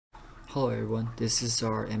Hello everyone, this is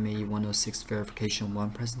our MAE106 Verification 1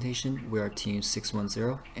 presentation. We are Team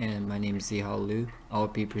 610 and my name is Zhihao Liu. I'll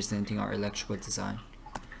be presenting our electrical design.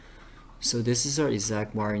 So this is our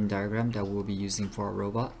exact wiring diagram that we'll be using for our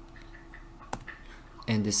robot.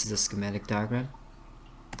 And this is a schematic diagram.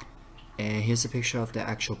 And here's a picture of the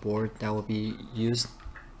actual board that will be used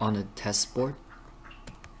on the test board.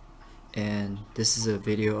 And this is a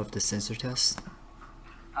video of the sensor test.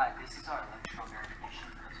 Hi, this is our electrical verification.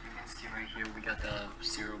 As you can see right here, we got the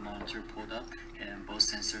serial monitor pulled up and both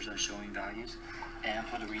sensors are showing values. And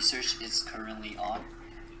for the research, it's currently on.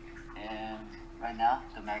 And right now,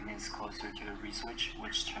 the magnet is closer to the re-switch,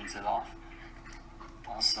 which turns it off.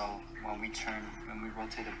 Also, when we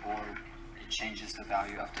rotate the board, it changes the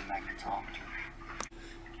value of the magnetometer.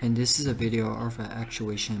 And this is a video of an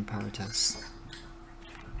actuation and power test.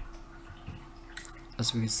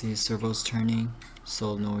 As we can see, servos turning,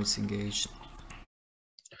 solenoids engaged.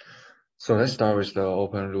 So let's start with the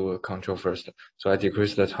open loop control first. So I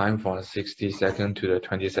decrease the time from 60 seconds to the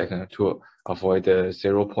 20 seconds to avoid the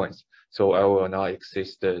 0 points. So I will not exceed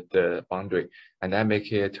the boundary, and I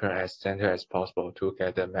make it turn as center as possible to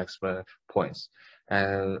get the maximum points.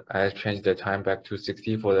 And I change the time back to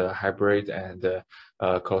 60 for the hybrid and the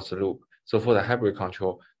closed loop. So for the hybrid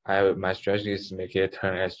control, my strategy is to make it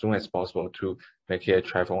turn as soon as possible to make it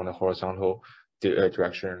travel on the horizontal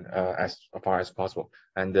direction as far as possible.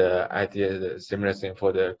 And I did a similar thing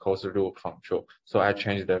for the closed loop control. So I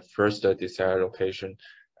changed the first desired location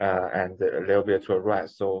and a little bit to the right,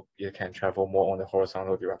 so it can travel more on the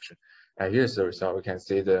horizontal direction. And here's the result. We can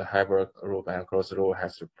see the hybrid loop and closed loop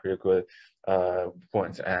has pretty good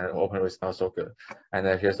points, and open is not so good.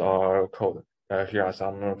 And here's our code. Here are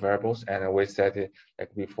some variables, and we set it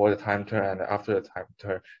like before the time turn and after the time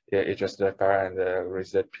turn. It just fire and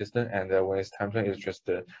reset piston, and when it's time turn, it's just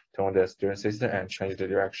turn on the steering system and change the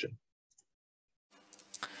direction.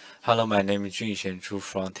 Hello, my name is Junxian Zhu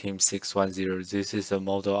from Team 610. This is a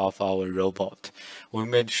model of our robot. We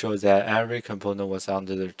made sure that every component was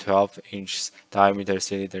under the 12-inch diameter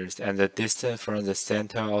cylinders, and the distance from the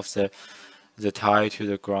center of the tire to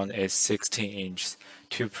the ground is 16 inches.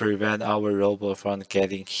 To prevent our robot from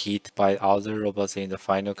getting hit by other robots in the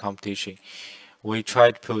final competition, we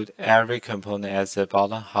tried to put every component at the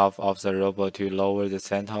bottom half of the robot to lower the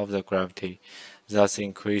center of the gravity, thus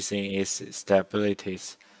increasing its stability.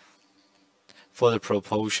 For the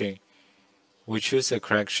propulsion, we choose the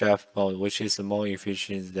crankshaft mode, which is more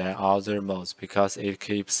efficient than other modes because it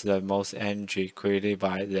keeps the most energy created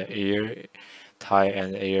by the air tire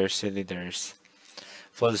and air cylinders.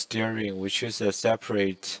 For the steering, we choose a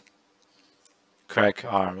separate crank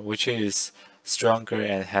arm, which is stronger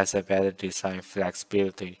and has a better design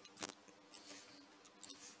flexibility.